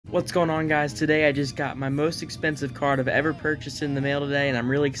What's going on, guys? Today I just got my most expensive card I've ever purchased in the mail today, and I'm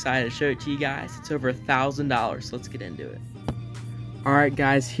really excited to show it to you guys. It's over $1,000, so let's get into it. Alright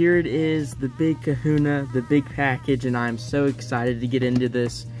guys, here it is, the big kahuna, the big package, and I'm so excited to get into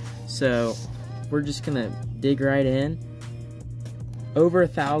this. So we're just gonna dig right in. Over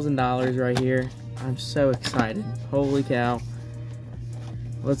 $1,000 right here. I'm so excited. Holy cow.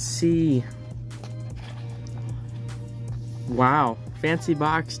 Let's see. Wow, fancy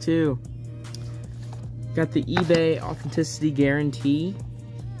box too. Got the eBay authenticity guarantee.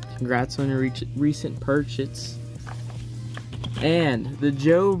 Congrats on your recent purchase. And the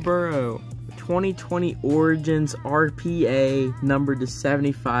Joe Burrow 2020 Origins RPA numbered to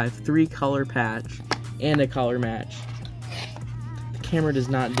 75, 3-color patch, and a color match. The camera does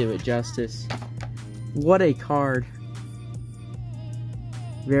not do it justice. What a card.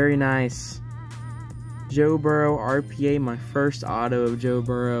 Very nice. Joe Burrow RPA, my first auto of Joe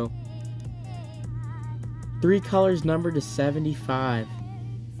Burrow. 3 colors numbered to 75.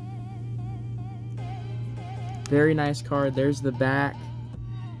 Very nice card. There's the back.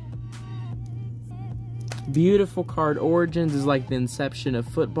 Beautiful card. Origins is like the inception of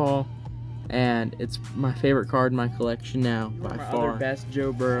football, and it's my favorite card in my collection now by far. Other best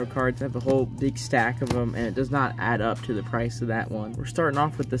Joe Burrow cards. I have a whole big stack of them, and it does not add up to the price of that one. We're starting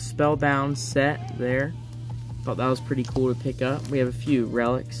off with the Spellbound set there. Thought that was pretty cool to pick up. We have a few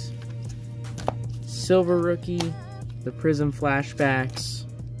relics. Silver Rookie, the Prism Flashbacks,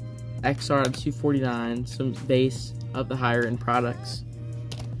 XR of 249, some base of the higher end products.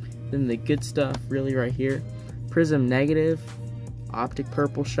 Then the good stuff really right here. Prism Negative, Optic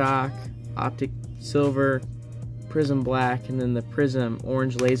Purple Shock, Optic Silver, Prism Black, and then the Prism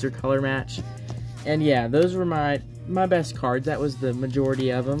Orange Laser color match. And yeah, those were my best cards. That was the majority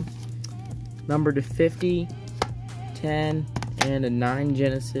of them. Numbered to 50, 10, and a 9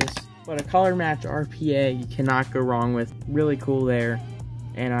 Genesis. But a color match RPA you cannot go wrong with. Really cool there.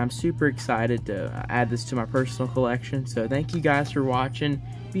 And I'm super excited to add this to my personal collection. So thank you guys for watching.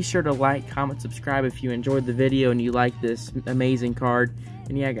 Be sure to like, comment, subscribe if you enjoyed the video and you like this amazing card.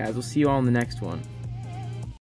 And yeah guys, we'll see you all in the next one.